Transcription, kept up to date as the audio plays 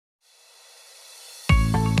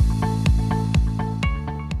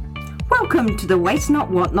Welcome to the Waste Not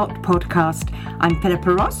Want Not podcast. I'm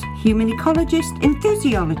Philippa Ross, human ecologist,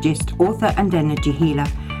 enthusiologist, author and energy healer,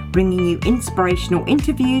 bringing you inspirational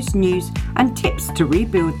interviews, news and tips to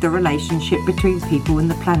rebuild the relationship between people and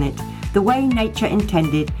the planet, the way nature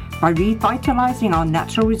intended, by revitalising our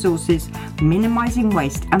natural resources, minimising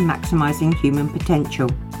waste and maximising human potential.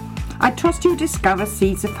 I trust you'll discover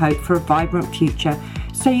seeds of hope for a vibrant future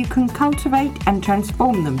so you can cultivate and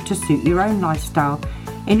transform them to suit your own lifestyle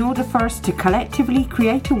in order for us to collectively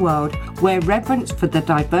create a world where reverence for the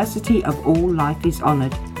diversity of all life is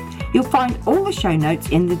honoured. You'll find all the show notes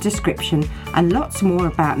in the description and lots more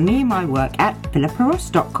about me and my work at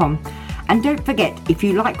philippaross.com. And don't forget, if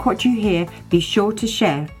you like what you hear, be sure to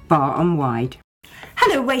share far and wide.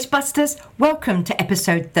 Hello Wastebusters, welcome to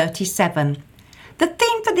episode 37. The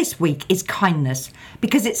theme for this week is kindness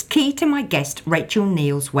because it's key to my guest Rachael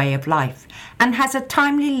Neale's way of life and has a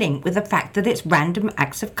timely link with the fact that it's Random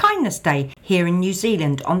Acts of Kindness Day here in New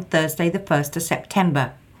Zealand on Thursday the 1st of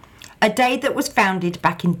September. A day that was founded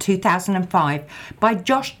back in 2005 by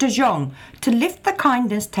Josh de Jong to lift the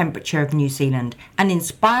kindness temperature of New Zealand and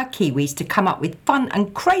inspire Kiwis to come up with fun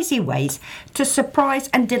and crazy ways to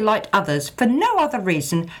surprise and delight others for no other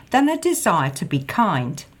reason than a desire to be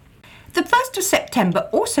kind. The 1st of September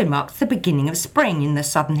also marks the beginning of spring in the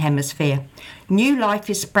Southern Hemisphere. New life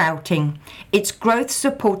is sprouting, its growth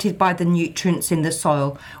supported by the nutrients in the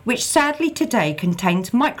soil, which sadly today contains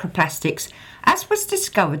microplastics, as was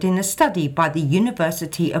discovered in a study by the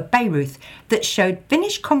University of Bayreuth that showed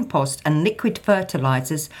finished compost and liquid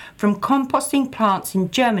fertilisers from composting plants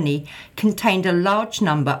in Germany contained a large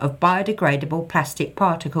number of biodegradable plastic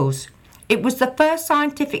particles. It was the first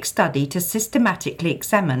scientific study to systematically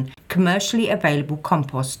examine commercially available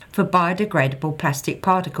compost for biodegradable plastic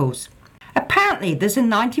particles. Apparently, there's a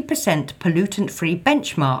 90% pollutant-free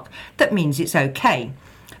benchmark that means it's okay.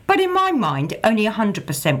 But in my mind, only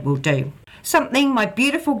 100% will do. Something my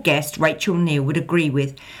beautiful guest Rachael Neale would agree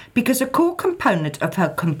with, because a core component of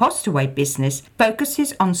her Compostaway business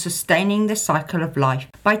focuses on sustaining the cycle of life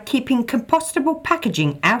by keeping compostable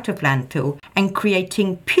packaging out of landfill and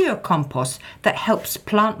creating pure compost that helps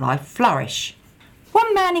plant life flourish.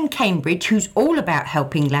 One man in Cambridge who's all about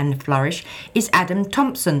helping land flourish is Adam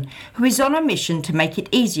Thompson, who is on a mission to make it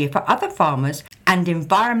easier for other farmers and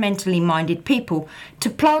environmentally minded people to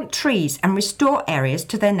plant trees and restore areas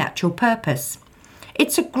to their natural purpose.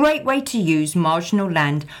 It's a great way to use marginal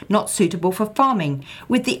land not suitable for farming,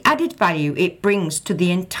 with the added value it brings to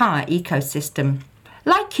the entire ecosystem.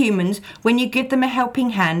 Like humans, when you give them a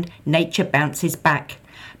helping hand, nature bounces back.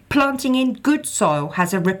 Planting in good soil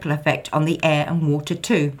has a ripple effect on the air and water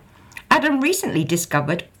too. Adam recently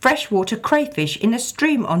discovered freshwater crayfish in a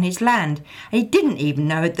stream on his land, and he didn't even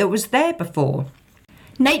know that was there before.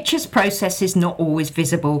 Nature's process is not always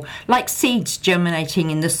visible, like seeds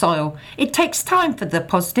germinating in the soil. It takes time for the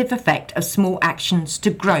positive effect of small actions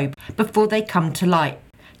to grow before they come to light.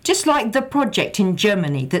 Just like the project in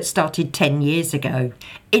Germany that started 10 years ago.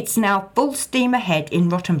 It's now full steam ahead in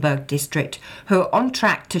Rothenburg district, who are on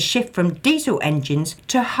track to shift from diesel engines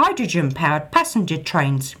to hydrogen-powered passenger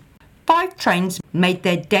trains. 5 trains made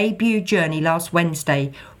their debut journey last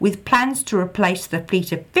Wednesday, with plans to replace the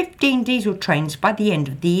fleet of 15 diesel trains by the end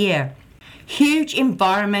of the year. Huge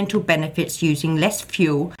environmental benefits using less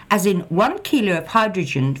fuel, as in 1 kilo of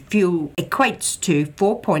hydrogen fuel equates to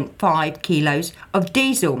 4.5 kilos of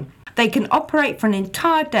diesel. They can operate for an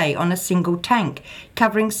entire day on a single tank,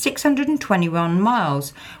 covering 621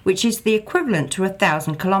 miles, which is the equivalent to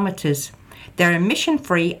 1,000 kilometres. They're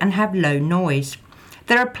emission-free and have low noise.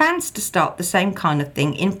 There are plans to start the same kind of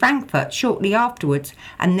thing in Frankfurt shortly afterwards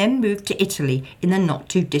and then move to Italy in the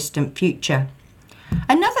not-too-distant future.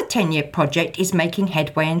 Another 10-year project is making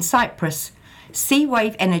headway in Cyprus.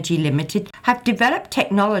 Seawave Energy Limited have developed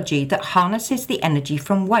technology that harnesses the energy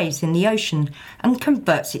from waves in the ocean and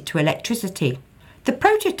converts it to electricity. The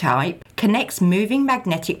prototype connects moving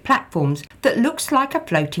magnetic platforms that looks like a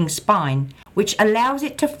floating spine, which allows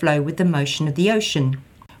it to flow with the motion of the ocean.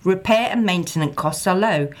 Repair and maintenance costs are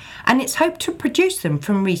low, and it's hoped to produce them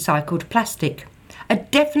from recycled plastic. A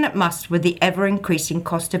definite must with the ever-increasing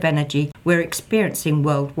cost of energy we're experiencing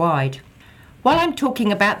worldwide. While I'm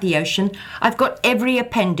talking about the ocean, I've got every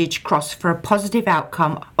appendage crossed for a positive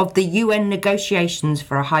outcome of the UN negotiations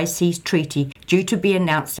for a high seas treaty due to be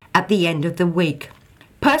announced at the end of the week.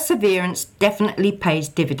 Perseverance definitely pays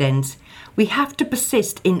dividends. We have to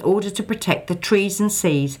persist in order to protect the trees and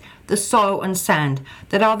seas, the soil and sand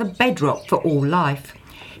that are the bedrock for all life.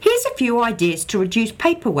 Here's a few ideas to reduce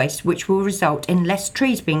paper waste which will result in less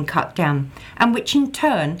trees being cut down and which in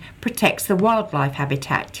turn protects the wildlife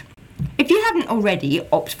habitat. If you haven't already,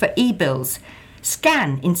 opt for e-bills.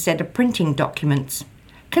 Scan instead of printing documents.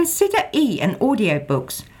 Consider and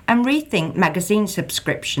audiobooks and rethink magazine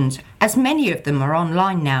subscriptions, as many of them are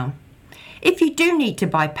online now. If you do need to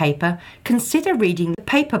buy paper, consider reading the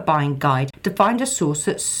paper buying guide to find a source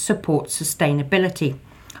that supports sustainability.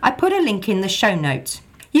 I put a link in the show notes.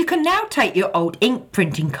 You can now take your old ink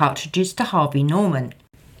printing cartridges to Harvey Norman.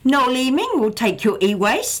 Noel Leeming will take your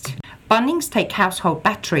e-waste. Bunnings take household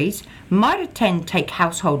batteries. Mitre 10 take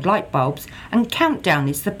household light bulbs. And Countdown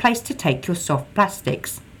is the place to take your soft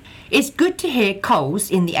plastics. It's good to hear Coles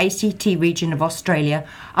in the ACT region of Australia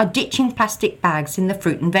are ditching plastic bags in the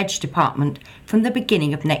fruit and veg department from the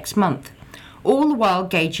beginning of next month, all the while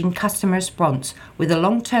gauging customer response with a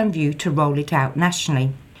long-term view to roll it out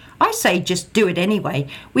nationally. I say just do it anyway.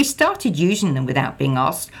 We started using them without being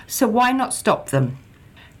asked, so why not stop them?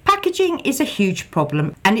 Packaging is a huge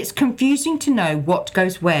problem, and it's confusing to know what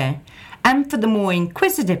goes where. And for the more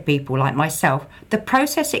inquisitive people like myself, the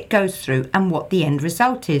process it goes through and what the end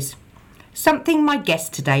result is. Something my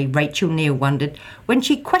guest today, Rachael Neale, wondered when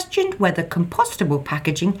she questioned whether compostable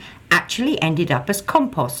packaging actually ended up as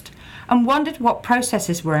compost, and wondered what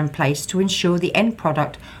processes were in place to ensure the end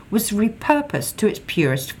product was repurposed to its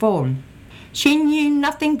purest form. She knew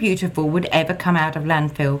nothing beautiful would ever come out of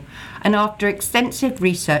landfill, and after extensive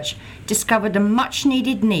research discovered a much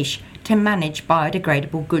needed niche to manage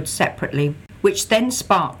biodegradable goods separately, which then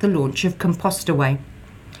sparked the launch of Compostaway.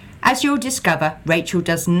 As you'll discover, Rachael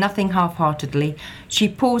does nothing half-heartedly. She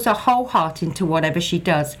pours her whole heart into whatever she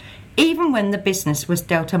does, even when the business was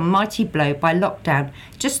dealt a mighty blow by lockdown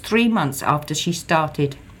just 3 months after she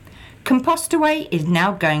started. Compostaway is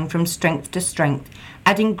now going from strength to strength,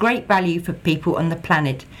 adding great value for people on the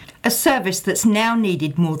planet, a service that's now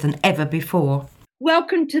needed more than ever before.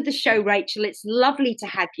 Welcome to the show, Rachael. It's lovely to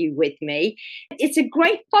have you with me. It's a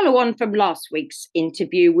great follow-on from last week's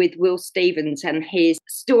interview with Will Stevens and his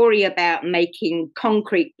story about making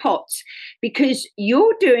concrete pots, because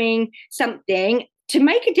you're doing something to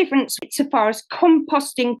make a difference so far as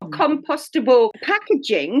composting, compostable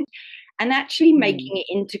packaging, and actually making it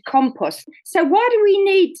into compost. So why do we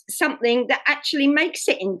need something that actually makes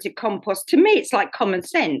it into compost? To me, it's like common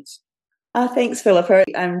sense. Thanks, Philippa.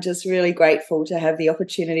 I'm just really grateful to have the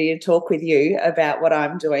opportunity to talk with you about what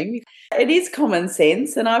I'm doing. It is common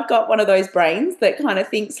sense, and I've got one of those brains that kind of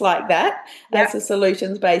thinks like that. That's a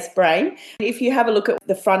solutions-based brain. If you have a look at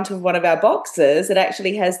the front of one of our boxes, it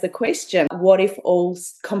actually has the question, what if all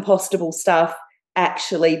compostable stuff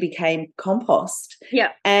actually became compost?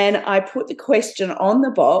 And I put the question on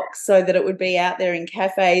the box so that it would be out there in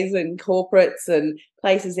cafes and corporates and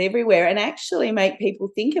places everywhere, and actually make people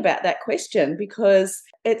think about that question, because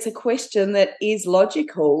it's a question that is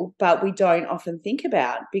logical, but we don't often think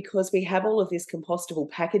about, because we have all of this compostable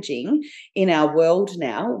packaging in our world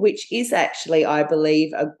now, which is actually, I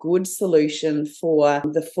believe, a good solution for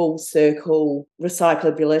the full circle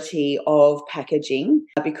recyclability of packaging,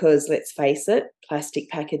 because let's face it, plastic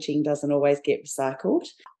packaging doesn't always get recycled.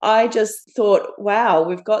 I just thought, wow,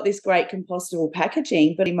 we've got this great compostable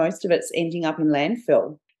packaging, but most of it's ending up in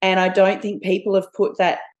landfill. And I don't think people have put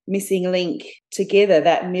that missing link together,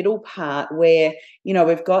 that middle part where, you know,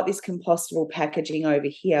 we've got this compostable packaging over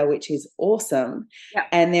here, which is awesome.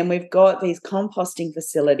 And then we've got these composting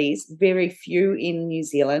facilities, very few in New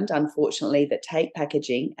Zealand, unfortunately, that take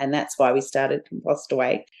packaging. And that's why we started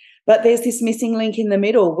Compostaway. But there's this missing link in the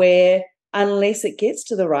middle where, unless it gets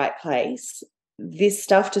to the right place, this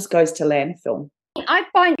stuff just goes to landfill. I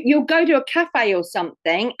find you'll go to a cafe or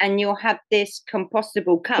something and you'll have this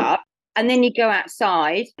compostable cup, and then you go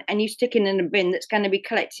outside and you stick it in a bin that's going to be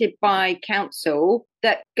collected by council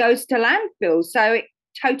that goes to landfill. So it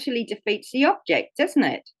totally defeats the object, doesn't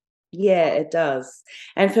it? Yeah, it does.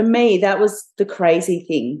 And for me, that was the crazy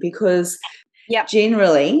thing, because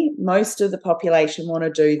generally, most of the population want to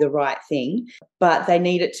do the right thing, but they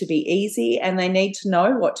need it to be easy and they need to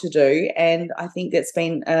know what to do. And I think that's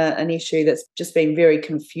been an issue that's just been very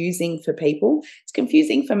confusing for people. It's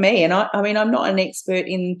confusing for me. And I mean, I'm not an expert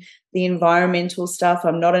in the environmental stuff.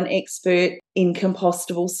 I'm not an expert in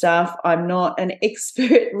compostable stuff. I'm not an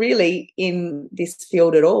expert really in this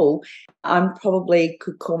field at all. I'm probably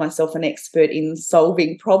could call myself an expert in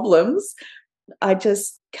solving problems. I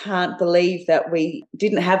just can't believe that we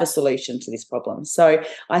didn't have a solution to this problem. So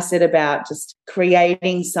I set about just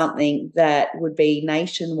creating something that would be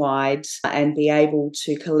nationwide and be able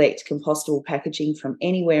to collect compostable packaging from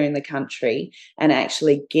anywhere in the country and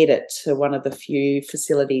actually get it to one of the few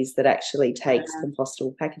facilities that actually takes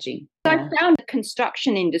compostable packaging. I found the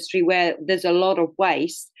construction industry where there's a lot of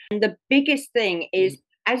waste, and the biggest thing is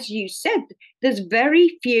as you said, there's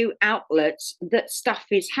very few outlets that stuff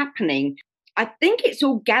is happening. I think it's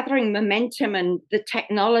all gathering momentum, and the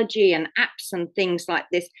technology and apps and things like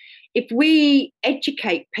this. If we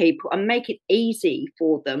educate people and make it easy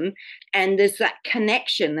for them, and there's that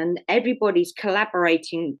connection and everybody's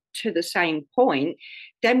collaborating to the same point,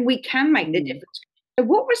 then we can make the difference. So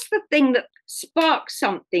what was the thing that sparked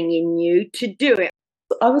something in you to do it?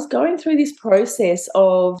 I was going through this process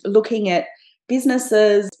of looking at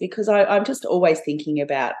businesses because I'm just always thinking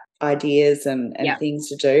about ideas and things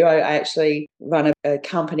to do. I actually run a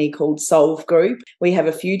company called Solve Group. We have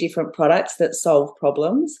a few different products that solve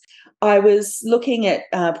problems. I was looking at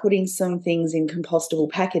putting some things in compostable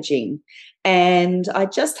packaging, and I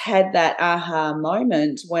just had that aha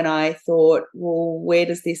moment when I thought, well, where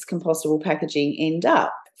does this compostable packaging end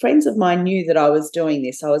up? Friends of mine knew that I was doing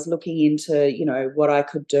this. I was looking into, what I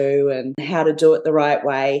could do and how to do it the right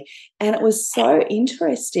way. And it was so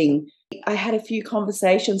interesting. I had a few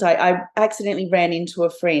conversations. I accidentally ran into a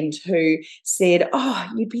friend who said, "Oh,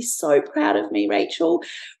 you'd be so proud of me, Rachael.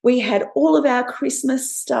 We had all of our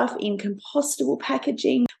Christmas stuff in compostable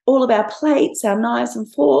packaging, all of our plates, our knives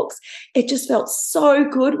and forks. It just felt so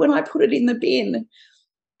good when I put it in the bin."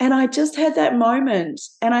 And I just had that moment,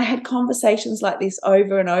 and I had conversations like this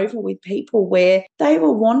over and over with people where they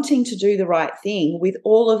were wanting to do the right thing with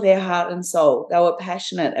all of their heart and soul. They were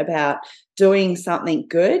passionate about doing something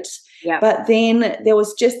good. Yeah. But then there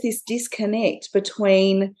was just this disconnect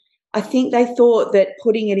between, I think they thought that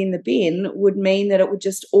putting it in the bin would mean that it would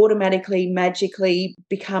just automatically, magically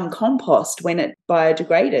become compost when it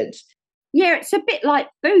biodegraded. Yeah, it's a bit like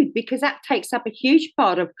food, because that takes up a huge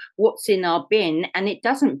part of what's in our bin, and it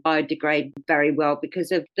doesn't biodegrade very well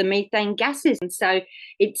because of the methane gases. And so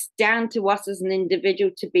it's down to us as an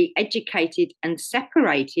individual to be educated and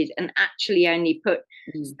separated and actually only put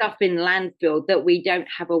stuff in landfill that we don't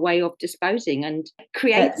have a way of disposing and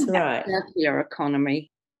creating that circular economy.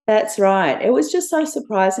 That's right. It was just so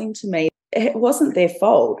surprising to me. It wasn't their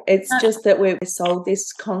fault. It's just that we've sold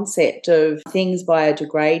this concept of things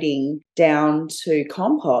biodegrading down to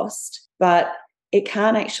compost, but it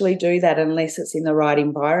can't actually do that unless it's in the right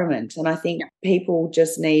environment. And I think people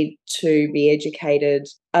just need to be educated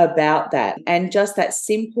about that. And just that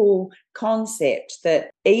simple concept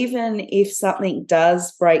that even if something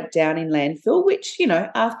does break down in landfill, which,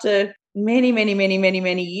 after many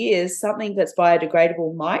years, something that's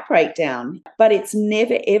biodegradable might break down, but it's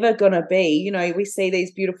never ever going to be, we see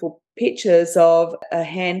these beautiful pictures of a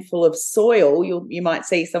handful of soil. You might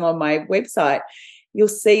see some on my website. You'll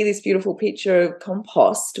see this beautiful picture of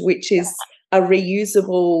compost, which is a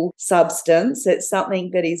reusable substance. It's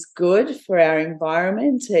something that is good for our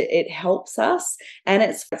environment. It helps us, and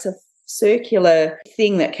it's a circular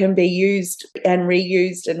thing that can be used and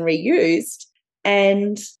reused and reused.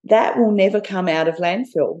 And that will never come out of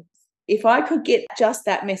landfill. If I could get just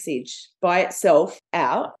that message by itself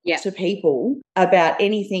out to people about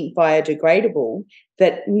anything biodegradable,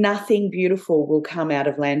 that nothing beautiful will come out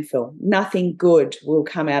of landfill, nothing good will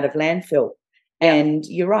come out of landfill. And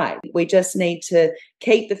you're right, we just need to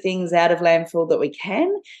keep the things out of landfill that we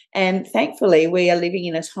can. And thankfully, we are living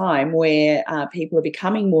in a time where people are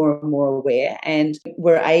becoming more and more aware, and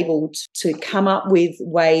we're able to come up with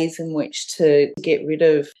ways in which to get rid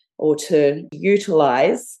of or to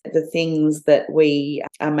utilise the things that we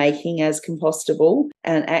are making as compostable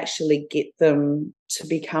and actually get them to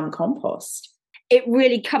become compost. It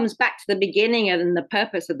really comes back to the beginning and the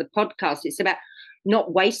purpose of the podcast. It's about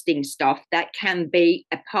not wasting stuff that can be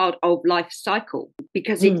a part of life cycle,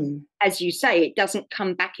 because it, as you say, it doesn't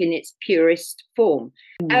come back in its purest form.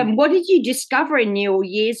 What did you discover in your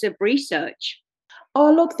years of research?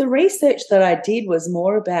 Oh, look, the research that I did was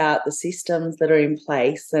more about the systems that are in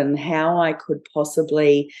place and how I could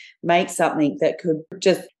possibly make something that could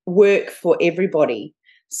just work for everybody.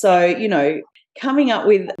 So, coming up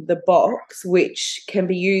with the box, which can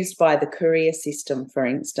be used by the courier system, for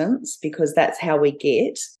instance, because that's how we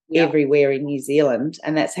get everywhere in New Zealand,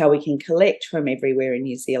 and that's how we can collect from everywhere in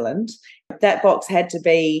New Zealand. That box had to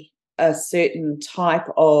be a certain type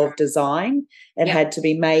of design. It had to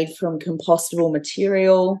be made from compostable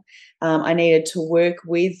material. I needed to work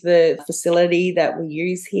with the facility that we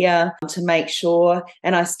use here to make sure,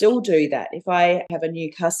 and I still do that. If I have a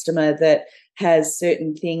new customer that has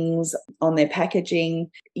certain things on their packaging,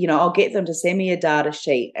 I'll get them to send me a data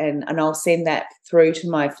sheet, and I'll send that through to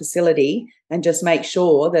my facility and just make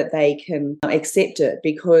sure that they can accept it,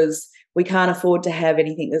 because we can't afford to have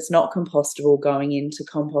anything that's not compostable going into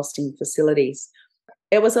composting facilities.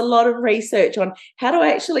 It was a lot of research on how to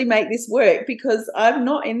actually make this work, because I'm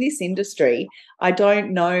not in this industry. I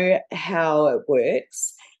don't know how it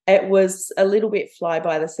works. It was a little bit fly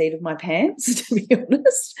by the seat of my pants, to be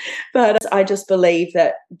honest. But I just believe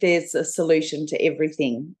that there's a solution to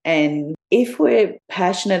everything. And if we're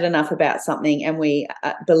passionate enough about something and we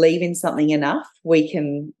believe in something enough, we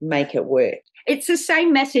can make it work. It's the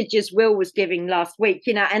same message as Will was giving last week,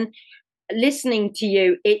 and listening to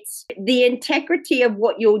you, it's the integrity of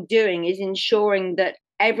what you're doing is ensuring that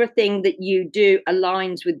everything that you do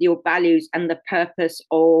aligns with your values and the purpose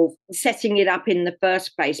of setting it up in the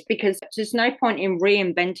first place, because there's no point in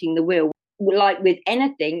reinventing the wheel. Like with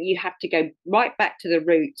anything, you have to go right back to the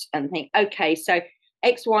roots and think, okay, so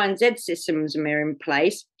X, Y, and Z systems are in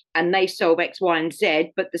place and they solve X, Y, and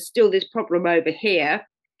Z, but there's still this problem over here.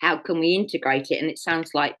 How can we integrate it? And it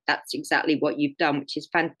sounds like that's exactly what you've done, which is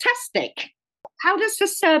fantastic. How does the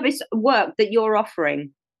service work that you're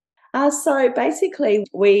offering? So basically,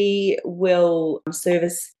 we will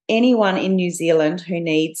service anyone in New Zealand who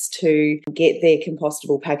needs to get their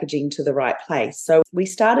compostable packaging to the right place. So we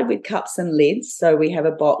started with cups and lids. So we have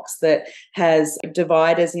a box that has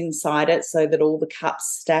dividers inside it so that all the cups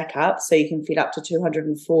stack up. So you can fit up to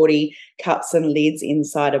 240 cups and lids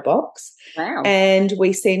inside a box. Wow. And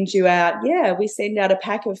we send out a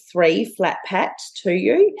pack of 3 flat packed to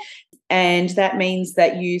you. And that means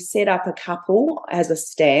that you set up a couple as a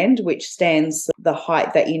stand, which stands the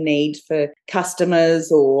height that you need for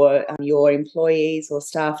customers or your employees or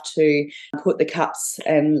staff to put the cups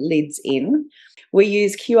and lids in. We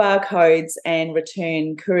use QR codes and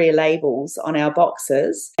return courier labels on our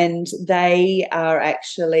boxes, and they are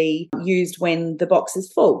actually used when the box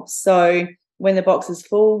is full. So when the box is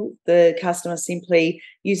full, the customer simply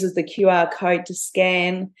uses the QR code to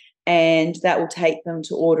scan, and that will take them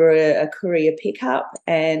to order a courier pickup,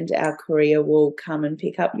 and our courier will come and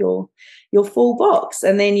pick up your full box.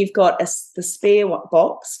 And then you've got the spare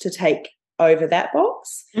box to take over that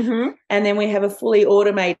box. Mm-hmm. And then we have a fully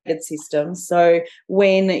automated system. So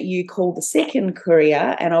when you call the second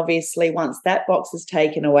courier, and obviously once that box is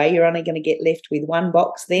taken away, you're only going to get left with one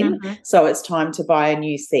box then. Mm-hmm. So it's time to buy a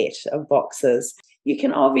new set of boxes. You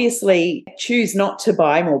can obviously choose not to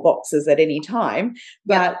buy more boxes at any time,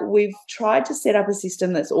 but we've tried to set up a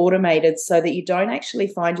system that's automated so that you don't actually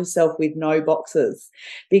find yourself with no boxes,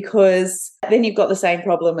 because then you've got the same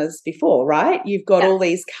problem as before, right? You've got all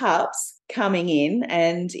these cups coming in,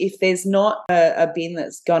 and if there's not a bin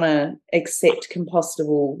that's going to accept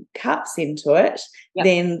compostable cups into it,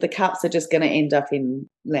 then the cups are just going to end up in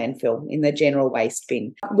landfill, in the general waste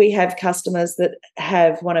bin. We have customers that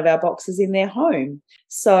have one of our boxes in their home,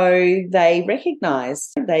 so they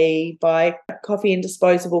recognise, they buy coffee in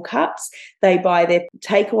disposable cups, they buy their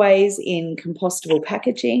takeaways in compostable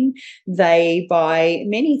packaging, they buy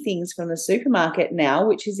many things from the supermarket now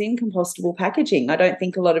which is in compostable packaging. I don't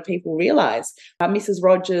think a lot of people realise Mrs.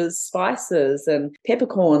 Rogers spices and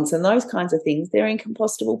peppercorns and those kinds of things, they're in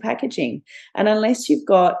compostable packaging. And unless you've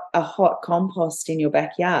got a hot compost in your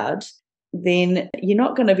backyard, then you're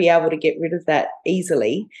not going to be able to get rid of that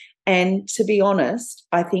easily. And to be honest,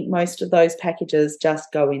 I think most of those packages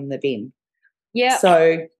just go in the bin. Yeah.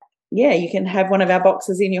 So, you can have one of our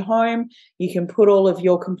boxes in your home. You can put all of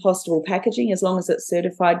your compostable packaging as long as it's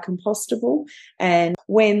certified compostable. And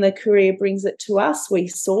when the courier brings it to us, we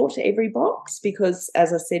sort every box because,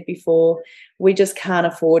 as I said before, we just can't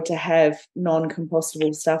afford to have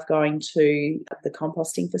non-compostable stuff going to the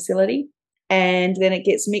composting facility. And then it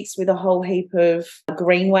gets mixed with a whole heap of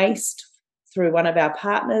green waste through one of our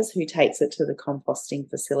partners who takes it to the composting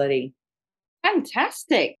facility.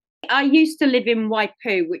 Fantastic. I used to live in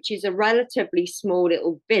Waipu, which is a relatively small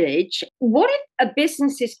little village. What if a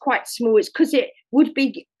business is quite small? It's because it would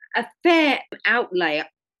be a fair outlay.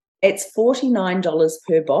 It's $49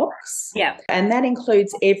 per box. Yeah. And that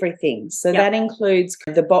includes everything. So that includes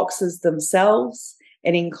the boxes themselves.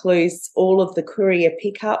 It includes all of the courier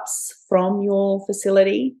pickups from your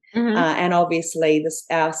facility, and obviously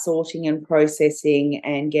our sorting and processing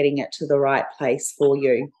and getting it to the right place for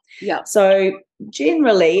you. Yeah. So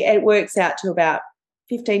generally it works out to about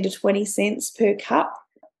 15 to 20 cents per cup.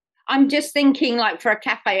 I'm just thinking, like, for a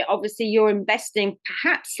cafe, obviously you're investing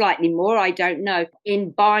perhaps slightly more, I don't know, in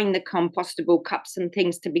buying the compostable cups and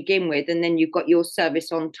things to begin with, and then you've got your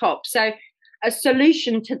service on top. So a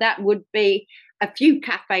solution to that would be a few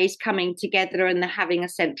cafes coming together and they're having a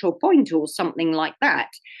central point or something like that.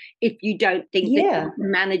 If you don't think that you can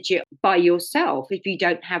manage it by yourself, if you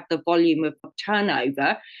don't have the volume of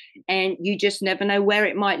turnover, and you just never know where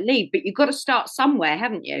it might lead. But you've got to start somewhere,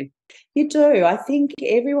 haven't you? You do. I think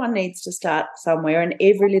everyone needs to start somewhere and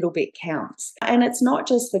every little bit counts. And it's not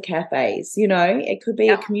just for cafes, it could be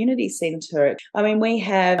a community centre. I mean, we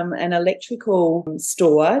have an electrical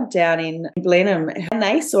store down in Blenheim and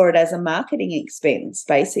they saw it as a marketing expense,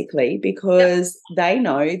 basically, because they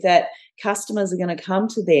know that customers are going to come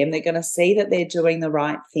to them. They're going to see that they're doing the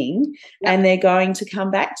right thing and they're going to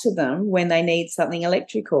come back to them when they need something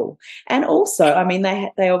electrical. And also, I mean,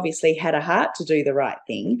 they obviously had a heart to do the right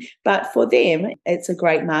thing, but for them, it's a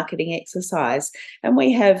great marketing exercise. And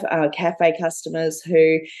we have cafe customers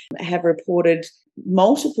who have reported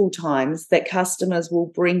multiple times that customers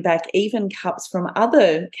will bring back even cups from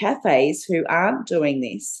other cafes who aren't doing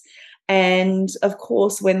this. And of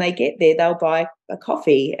course, when they get there, they'll buy a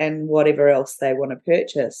coffee and whatever else they want to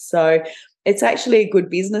purchase. So it's actually a good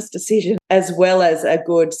business decision as well as a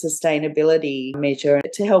good sustainability measure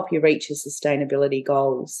to help you reach your sustainability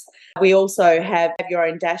goals. We also have your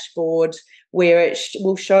own dashboard where it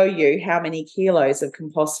will show you how many kilos of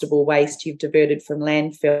compostable waste you've diverted from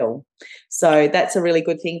landfill. So that's a really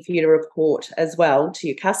good thing for you to report as well to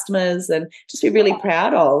your customers and just be really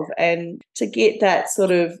proud of, and to get that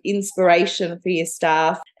sort of inspiration for your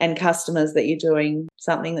staff and customers that you're doing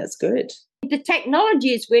something that's good. The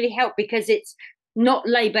technology has really helped because it's not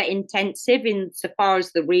labour intensive insofar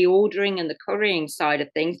as the reordering and the couriering side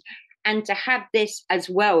of things. And to have this as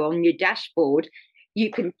well on your dashboard, you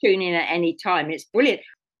can tune in at any time. It's brilliant.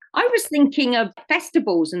 I was thinking of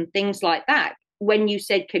festivals and things like that. When you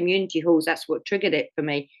said community halls, that's what triggered it for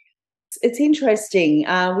me. It's interesting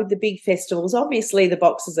with the big festivals. Obviously, the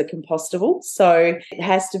boxes are compostable, so it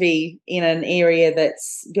has to be in an area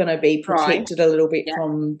that's going to be protected a little bit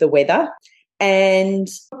from the weather. And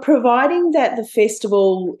providing that the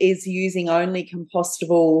festival is using only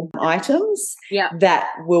compostable items, that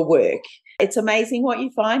will work. It's amazing what you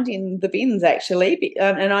find in the bins, actually.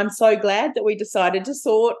 And I'm so glad that we decided to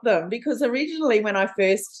sort them, because originally when I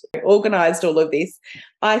first organised all of this,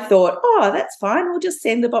 I thought, that's fine. We'll just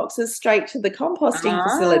send the boxes straight to the composting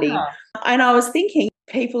facility. And I was thinking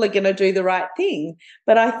people are going to do the right thing.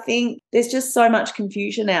 But I think there's just so much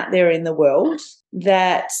confusion out there in the world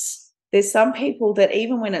that there's some people that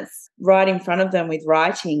even when it's right in front of them with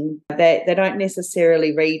writing, they don't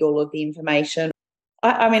necessarily read all of the information.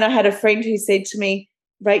 I mean, I had a friend who said to me,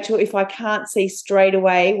 Rachel, if I can't see straight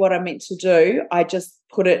away what I'm meant to do, I just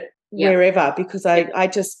put it wherever, because I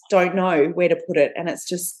just don't know where to put it and it's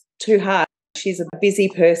just too hard. She's a busy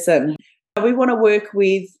person. We want to work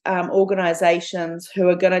with organisations who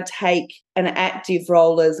are going to take an active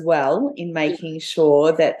role as well in making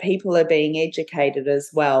sure that people are being educated as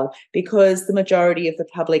well, because the majority of the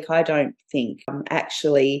public, I don't think,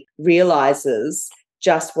 actually realises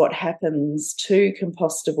just what happens to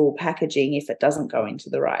compostable packaging if it doesn't go into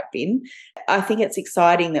the right bin. I think it's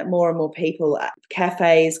exciting that more and more people,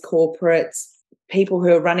 cafes, corporates, people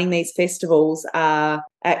who are running these festivals are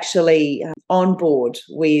actually on board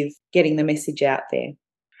with getting the message out there.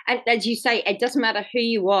 And as you say, it doesn't matter who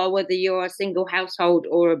you are, whether you're a single household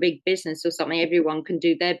or a big business or something, everyone can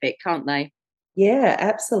do their bit, can't they? Yeah,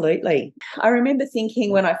 absolutely. I remember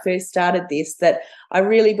thinking when I first started this that I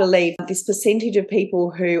really believe this percentage of people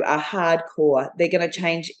who are hardcore, they're going to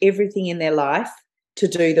change everything in their life to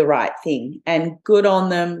do the right thing. And good on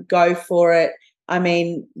them, go for it. I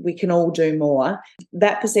mean, we can all do more.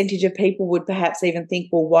 That percentage of people would perhaps even think,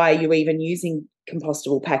 well, why are you even using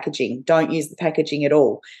compostable packaging? Don't use the packaging at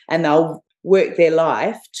all. And they'll work their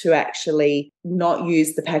life to actually not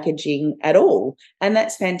use the packaging at all. And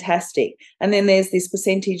that's fantastic. And then there's this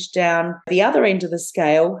percentage down the other end of the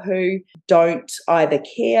scale who don't either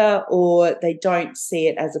care or they don't see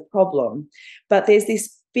it as a problem. But there's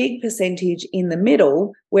this big percentage in the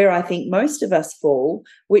middle where I think most of us fall,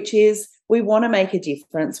 which is we want to make a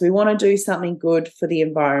difference. We want to do something good for the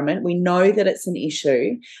environment. We know that it's an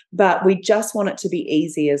issue, but we just want it to be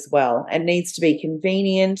easy as well. It needs to be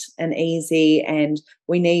convenient and easy, and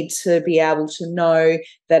we need to be able to know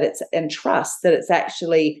that it's, and trust that it's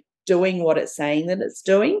actually doing what it's saying that it's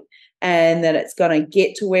doing, and that it's going to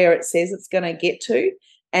get to where it says it's going to get to,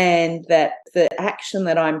 and that the action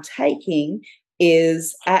that I'm taking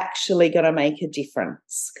is actually going to make a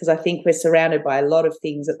difference. Because I think we're surrounded by a lot of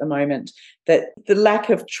things at the moment that the lack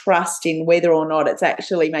of trust in whether or not it's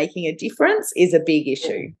actually making a difference is a big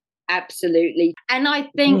issue. Absolutely. And I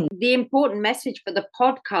think the important message for the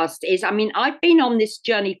podcast is, I mean, I've been on this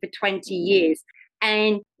journey for 20 years,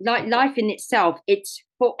 and like life in itself, it's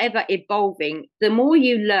forever evolving. The more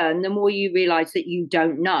you learn, the more you realise that you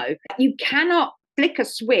don't know. You cannot flick a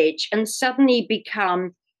switch and suddenly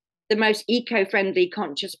become the most eco-friendly,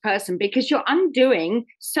 conscious person, because you're undoing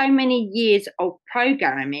so many years of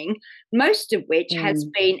programming, most of which has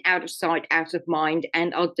been out of sight, out of mind,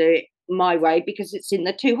 and I'll do it my way because it's in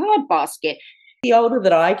the too hard basket. The older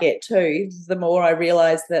that I get too, the more I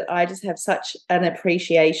realise that I just have such an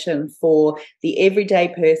appreciation for the everyday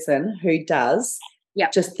person who does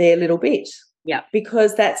just their little bit. Yeah.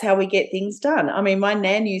 Because that's how we get things done. I mean, my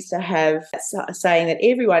nan used to have a saying that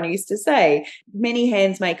everyone used to say, many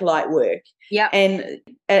hands make light work. Yeah. And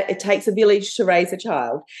it takes a village to raise a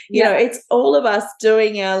child. You know, it's all of us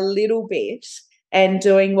doing our little bit and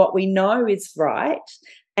doing what we know is right.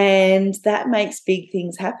 And that makes big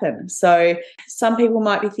things happen. So some people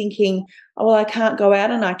might be thinking, oh, well, I can't go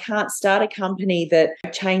out and I can't start a company that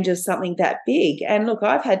changes something that big. And look,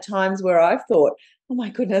 I've had times where I've thought, oh my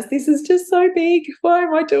goodness, this is just so big. Why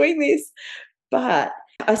am I doing this? But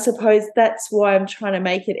I suppose that's why I'm trying to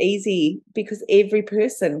make it easy, because every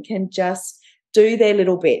person can just do their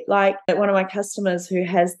little bit. Like one of my customers who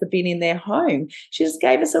has the bin in their home, she just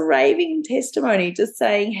gave us a raving testimony, just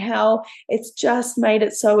saying how it's just made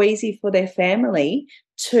it so easy for their family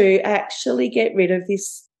to actually get rid of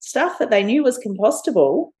this stuff that they knew was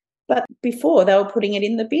compostable, but before they were putting it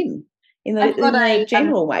in the bin, in the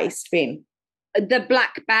general waste bin. The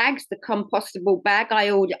black bags, the compostable bag I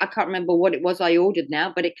ordered, I can't remember what it was I ordered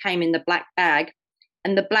now, but it came in the black bag.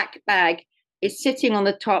 And the black bag is sitting on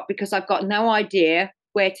the top because I've got no idea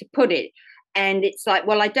where to put it. And it's like,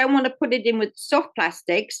 well, I don't want to put it in with soft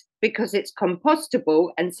plastics because it's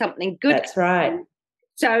compostable and something good. That's right.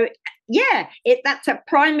 So, yeah, that's a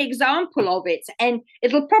prime example of it. And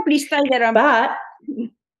it'll probably stay there. But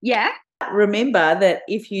yeah. Remember that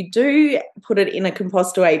if you do put it in a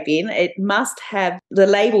Compostaway bin, it must have the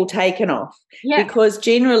label taken off, because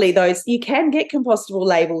generally you can get compostable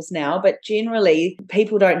labels now, but generally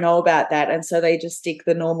people don't know about that, and so they just stick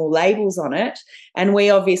the normal labels on it, and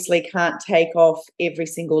we obviously can't take off every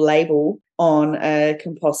single label on a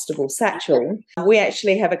compostable satchel. We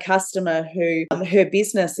actually have a customer who her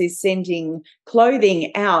business is sending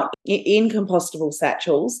clothing out in compostable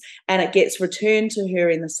satchels, and it gets returned to her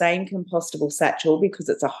in the same compostable satchel because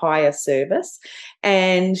it's a higher service.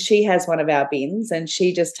 And she has one of our bins, and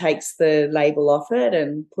she just takes the label off it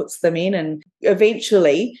and puts them in, and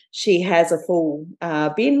eventually she has a full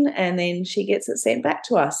bin, and then she gets it sent back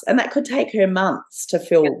to us. And that could take her months to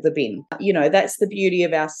fill the bin. You know, that's the beauty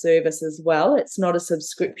of our service as well. It's not a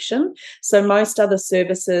subscription. So most other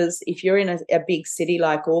services, if you're in a big city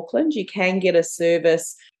like Auckland, you can get a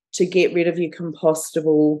service to get rid of your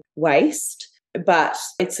compostable waste, but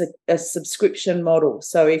it's a subscription model.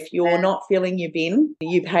 So if you're not filling your bin,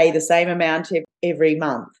 you pay the same amount every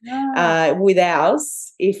month. With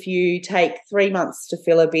ours, if you take 3 months to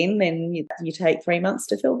fill a bin, then you take 3 months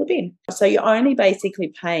to fill the bin. So you're only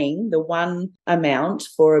basically paying the one amount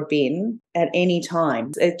for a bin at any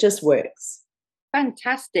time. It just works.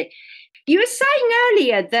 Fantastic. You were saying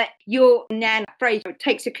earlier that your nan phrase, it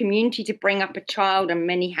takes a community to bring up a child and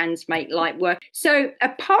many hands make light work. So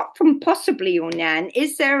apart from possibly your nan,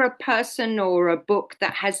 is there a person or a book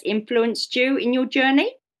that has influenced you in your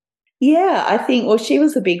journey? Yeah, I think, well, she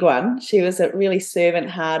was a big one. She was really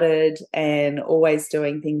servant-hearted and always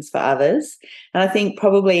doing things for others. And I think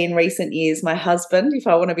probably in recent years, my husband, if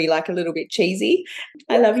I want to be like a little bit cheesy,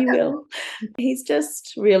 I love you, Will, he's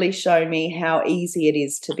just really shown me how easy it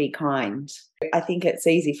is to be kind. I think it's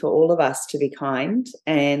easy for all of us to be kind,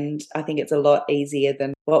 and I think it's a lot easier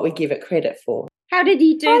than what we give it credit for. How did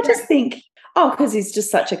he do that? I just think, because he's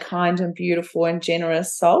just such a kind and beautiful and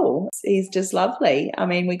generous soul. He's just lovely. I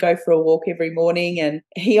mean, we go for a walk every morning, and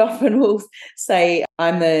he often will say,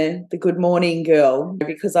 I'm the good morning girl,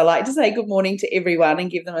 because I like to say good morning to everyone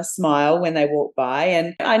and give them a smile when they walk by.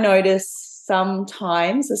 And I notice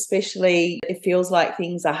sometimes, especially, it feels like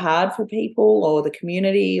things are hard for people or the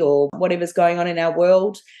community or whatever's going on in our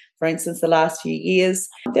world. For instance, the last few years,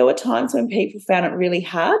 there were times when people found it really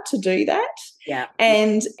hard to do that. Yeah.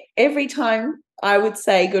 And every time I would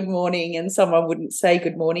say good morning and someone wouldn't say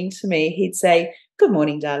good morning to me, he'd say, good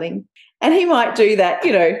morning, darling. And he might do that,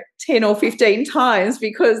 10 or 15 times,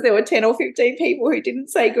 because there were 10 or 15 people who didn't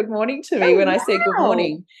say good morning to me when I said good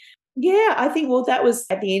morning. Yeah, I think, that was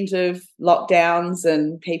at the end of lockdowns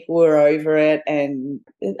and people were over it. And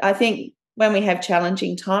I think when we have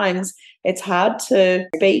challenging times, it's hard to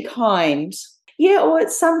be kind. Yeah, or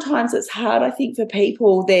sometimes it's hard, I think, for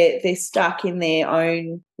people. They're stuck in their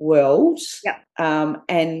own world,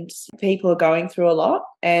 and people are going through a lot,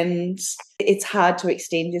 and it's hard to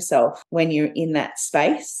extend yourself when you're in that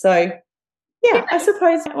space. So, yeah, I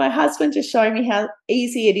suppose my husband just showed me how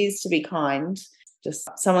easy it is to be kind. just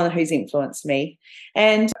someone who's influenced me.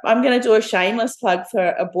 And I'm going to do a shameless plug for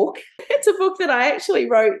a book. It's a book that I actually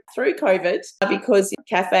wrote through COVID because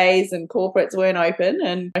cafes and corporates weren't open,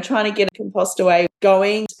 and I'm trying to get Compostaway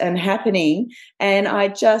going and happening. And I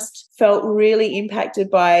just felt really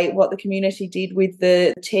impacted by what the community did with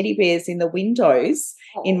the teddy bears in the windows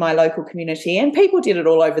in my local community. And people did it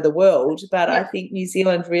all over the world, but I think New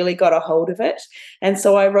Zealand really got a hold of it. And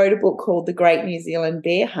so I wrote a book called The Great New Zealand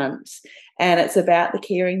Bear Hunt. And it's about the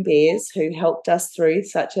caring bears who helped us through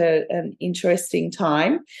such an interesting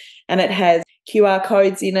time. And it has QR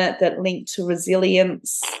codes in it that link to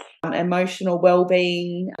resilience, emotional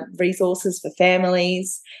well-being, resources for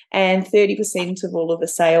families, and 30% of all of the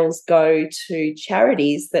sales go to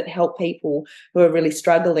charities that help people who are really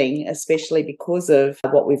struggling, especially because of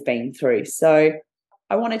what we've been through. So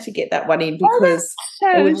I wanted to get that one in because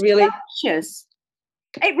it was really precious.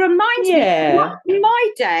 It reminds me, in my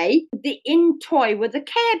day, the in toy were the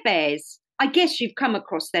Care Bears. I guess you've come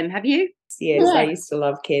across them, have you? Yes, I used to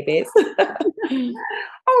love Care Bears.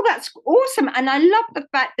 Oh, that's awesome. And I love the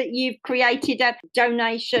fact that you've created a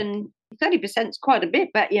donation. 30% is quite a bit,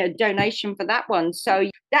 but donation for that one. So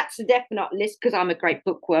that's a definite list because I'm a great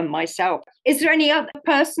bookworm myself. Is there any other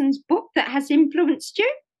person's book that has influenced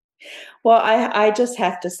you? Well, I just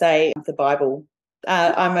have to say the Bible.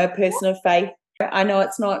 I'm a person of faith. I know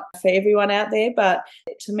it's not for everyone out there, but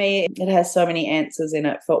to me, it has so many answers in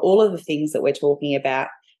it for all of the things that we're talking about.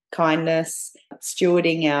 Kindness,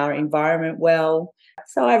 stewarding our environment well.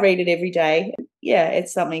 So I read it every day. Yeah,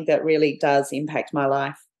 it's something that really does impact my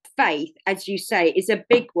life. Faith, as you say, is a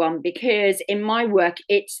big one because in my work,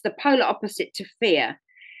 it's the polar opposite to fear.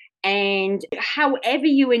 And however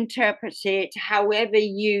you interpret it, however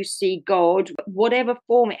you see God, whatever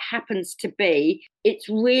form it happens to be, it's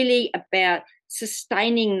really about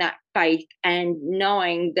sustaining that faith and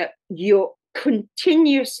knowing that you're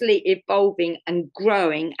continuously evolving and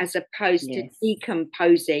growing as opposed to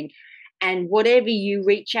decomposing. And whatever you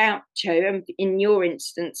reach out to, and in your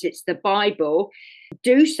instance, it's the Bible,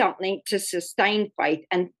 do something to sustain faith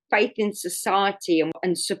and faith in society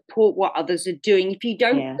and support what others are doing. If you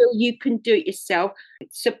don't feel you can do it yourself,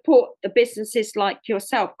 support the businesses like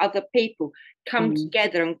yourself, other people. Come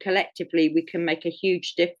together and collectively we can make a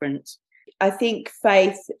huge difference. I think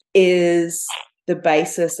faith is the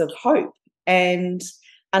basis of hope. And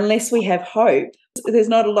unless we have hope, there's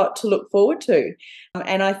not a lot to look forward to.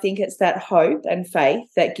 And I think it's that hope and faith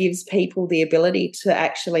that gives people the ability to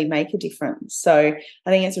actually make a difference. So I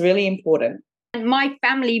think it's really important. And my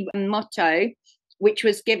family motto, which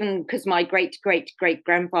was given because my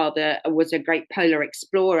great-great-great-grandfather was a great polar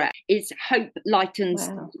explorer, is hope lightens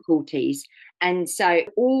difficulties. And so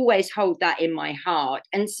always hold that in my heart.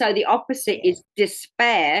 And so the opposite is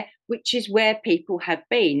despair, which is where people have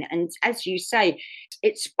been. And as you say,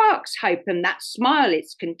 it sparks hope, and that smile,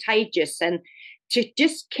 it's contagious. And to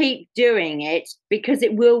just keep doing it because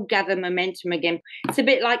it will gather momentum again. It's a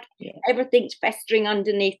bit like everything's festering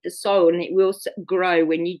underneath the soil and it will grow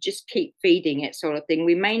when you just keep feeding it, sort of thing.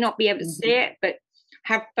 We may not be able to see it, but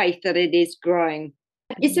have faith that it is growing.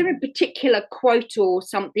 Is there a particular quote or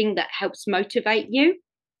something that helps motivate you?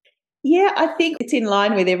 Yeah, I think it's in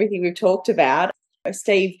line with everything we've talked about.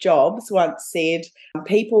 Steve Jobs once said,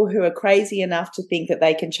 people who are crazy enough to think that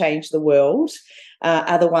they can change the world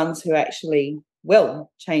are the ones who actually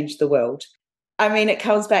will change the world. I mean, it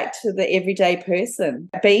comes back to the everyday person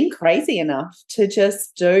being crazy enough to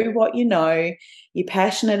just do what you're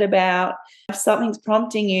passionate about. If something's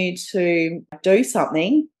prompting you to do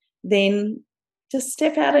something, then just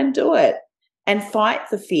step out and do it and fight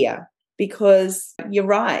the fear, because you're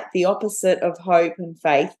right, the opposite of hope and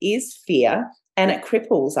faith is fear, and it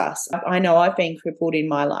cripples us. I know I've been crippled in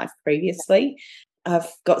my life previously.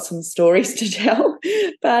 I've got some stories to tell,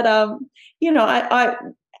 but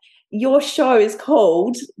your show is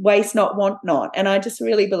called Waste Not, Want Not, and I just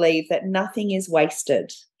really believe that nothing is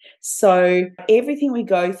wasted. So everything we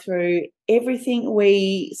go through, everything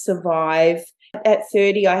we survive. At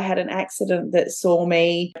 30, I had an accident that saw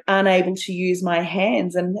me unable to use my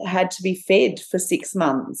hands and had to be fed for 6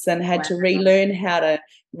 months and had to relearn how to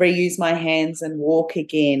reuse my hands and walk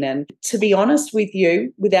again. And to be honest with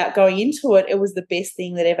you, without going into it, it was the best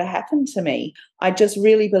thing that ever happened to me. I just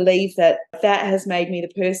really believe that has made me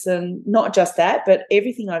the person, not just that, but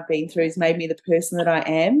everything I've been through has made me the person that I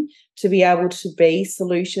am, to be able to be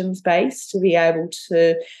solutions-based, to be able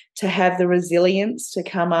to have the resilience to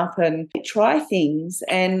come up and try things.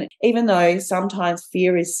 And even though sometimes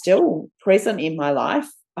fear is still present in my life,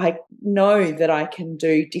 I know that I can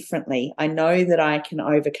do differently. I know that I can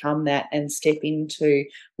overcome that and step into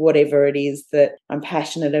whatever it is that I'm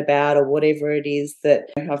passionate about, or whatever it is that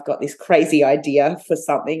I've got this crazy idea for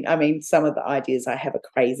something. I mean, some of the ideas I have are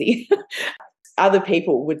crazy. Other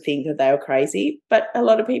people would think that they were crazy, but a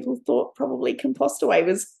lot of people thought probably Compostaway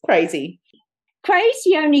was crazy.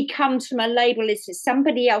 Crazy only comes from a label. It's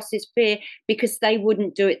somebody else's fear because they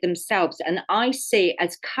wouldn't do it themselves. And I see it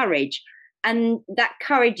as courage. And that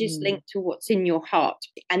courage is linked to what's in your heart.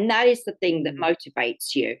 And that is the thing that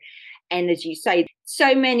motivates you. And as you say,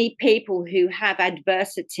 so many people who have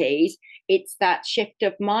adversities, it's that shift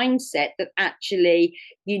of mindset that actually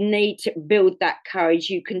you need to build that courage.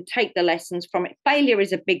 You can take the lessons from it. Failure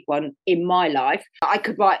is a big one in my life. I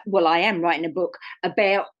am writing a book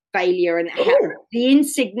about failure and the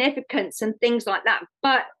insignificance and things like that.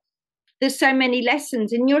 But there's so many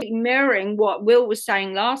lessons, and you're mirroring what Will was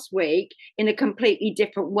saying last week in a completely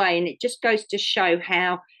different way. And it just goes to show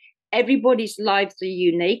how everybody's lives are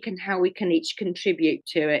unique and how we can each contribute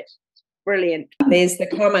to it. Brilliant. There's the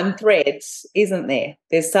common threads, isn't there?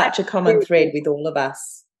 There's such a common thread with all of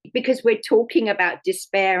us. Because we're talking about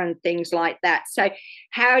despair and things like that. So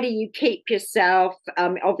how do you keep yourself,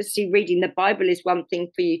 obviously reading the Bible is one thing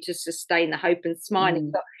for you to sustain the hope and smiling.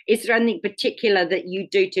 But is there anything particular that you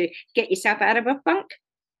do to get yourself out of a funk?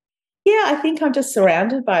 Yeah, I think I'm just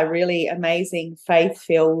surrounded by really amazing,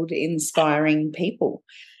 faith-filled, inspiring people.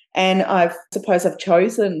 And I suppose I've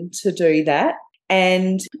chosen to do that.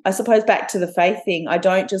 And I suppose back to the faith thing, I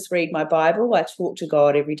don't just read my Bible, I talk to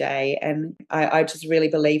God every day. And I just really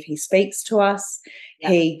believe he speaks to us. Yeah.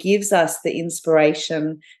 He gives us the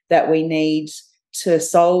inspiration that we need to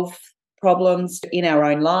solve problems in our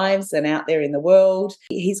own lives and out there in the world.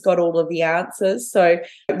 He's got all of the answers. So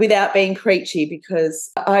without being preachy,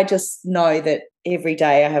 because I just know that every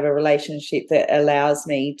day I have a relationship that allows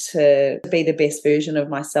me to be the best version of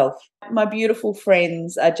myself. My beautiful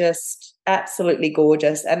friends are just absolutely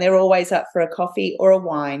gorgeous, and they're always up for a coffee or a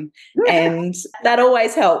wine, and that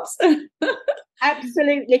always helps.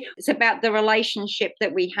 Absolutely. It's about the relationship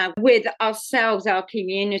that we have with ourselves, our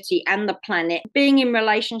community, and the planet. Being in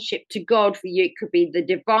relationship to God for you, it could be the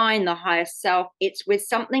divine, the higher self. It's with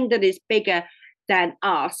something that is bigger than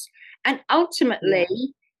us, and ultimately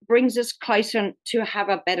brings us closer to have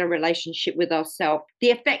a better relationship with ourselves. The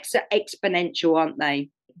effects are exponential, aren't they?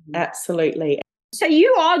 Absolutely. So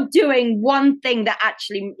you are doing one thing that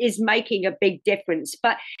actually is making a big difference.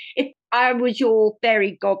 But if I was your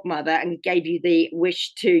fairy godmother and gave you the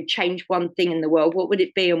wish to change one thing in the world, what would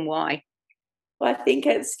it be and why? Well, I think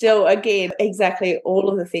it's still, again, exactly all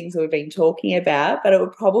of the things we've been talking about, but it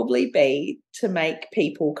would probably be to make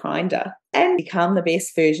people kinder and become the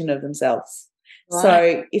best version of themselves. Right.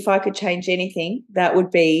 So if I could change anything, that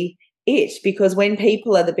would be it, because when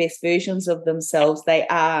people are the best versions of themselves, they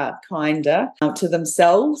are kinder to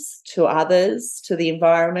themselves, to others, to the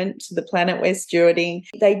environment, to the planet we're stewarding.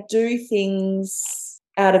 They do things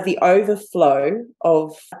out of the overflow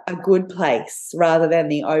of a good place rather than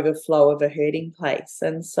the overflow of a hurting place.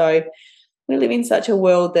 And so we live in such a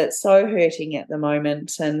world that's so hurting at the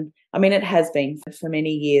moment. And I mean, it has been for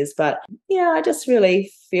many years, but yeah, I just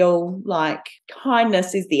really feel like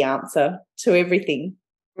kindness is the answer to everything.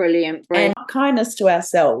 Brilliant. And kindness to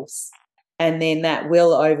ourselves, and then that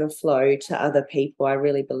will overflow to other people. I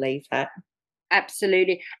really believe that.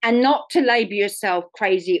 Absolutely. And not to label yourself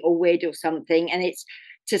crazy or weird or something. And it's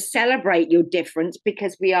to celebrate your difference,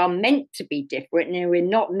 because we are meant to be different, and we're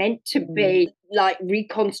not meant to be like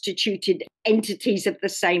reconstituted entities of the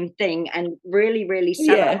same thing. And really, really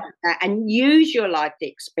celebrate that and use your life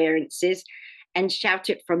experiences and shout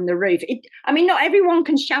it from the roof. Not everyone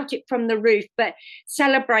can shout it from the roof, but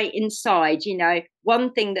celebrate inside,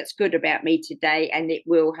 one thing that's good about me today, and it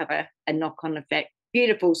will have a knock-on effect.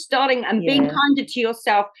 Beautiful. Starting and being kinder to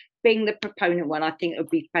yourself, being the proponent one, I think it would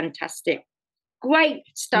be fantastic. Great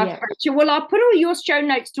stuff, Rachael. Well, I'll put all your show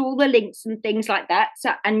notes to all the links and things like that,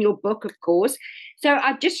 and your book, of course. So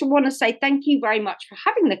I just want to say thank you very much for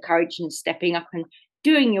having the courage and stepping up and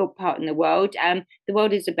doing your part in the world. The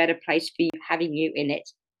world is a better place for you, having you in it.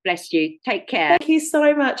 Bless you. Take care. Thank you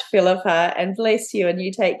so much, Philippa, and bless you, and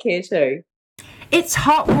you take care too. It's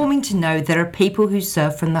heartwarming to know there are people who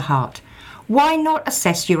serve from the heart. Why not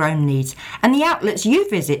assess your own needs and the outlets you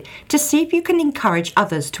visit to see if you can encourage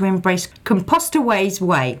others to embrace Compostaway's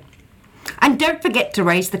way? And don't forget to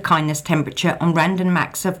raise the kindness temperature on Random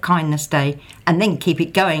Acts of Kindness Day, and then keep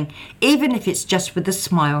it going, even if it's just with a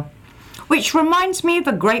smile. Which reminds me of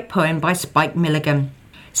a great poem by Spike Milligan.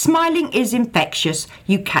 Smiling is infectious,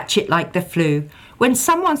 you catch it like the flu. When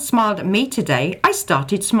someone smiled at me today, I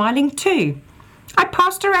started smiling too. I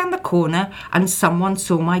passed around the corner and someone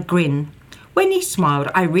saw my grin. When he smiled,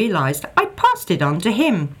 I realised I'd passed it on to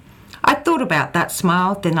him. I thought about that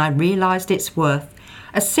smile, then I realised its worth.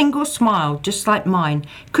 A single smile, just like mine,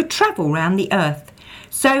 could travel round the earth.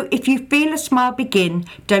 So if you feel a smile begin,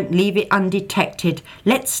 don't leave it undetected.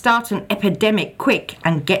 Let's start an epidemic quick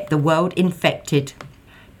and get the world infected.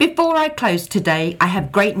 Before I close today, I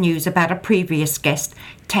have great news about a previous guest,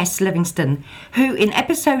 Tess Livingston, who in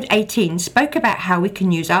episode 18 spoke about how we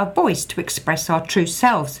can use our voice to express our true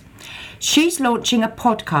selves. She's launching a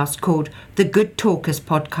podcast called The Good Talkers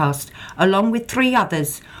Podcast, along with 3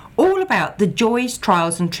 others, all about the joys,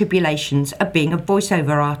 trials and tribulations of being a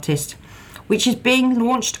voiceover artist, which is being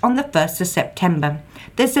launched on the 1st of September.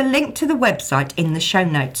 There's a link to the website in the show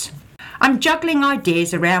notes. I'm juggling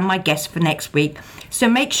ideas around my guests for next week, so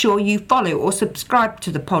make sure you follow or subscribe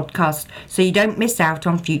to the podcast so you don't miss out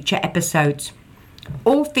on future episodes.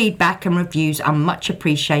 All feedback and reviews are much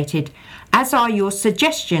appreciated, as are your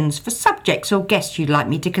suggestions for subjects or guests you'd like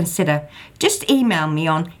me to consider. Just email me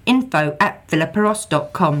on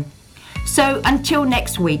info@philippaross.com. So until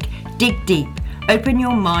next week, dig deep, open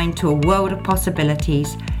your mind to a world of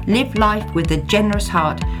possibilities, live life with a generous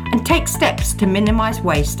heart, and take steps to minimise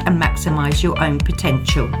waste and maximise your own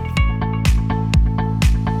potential.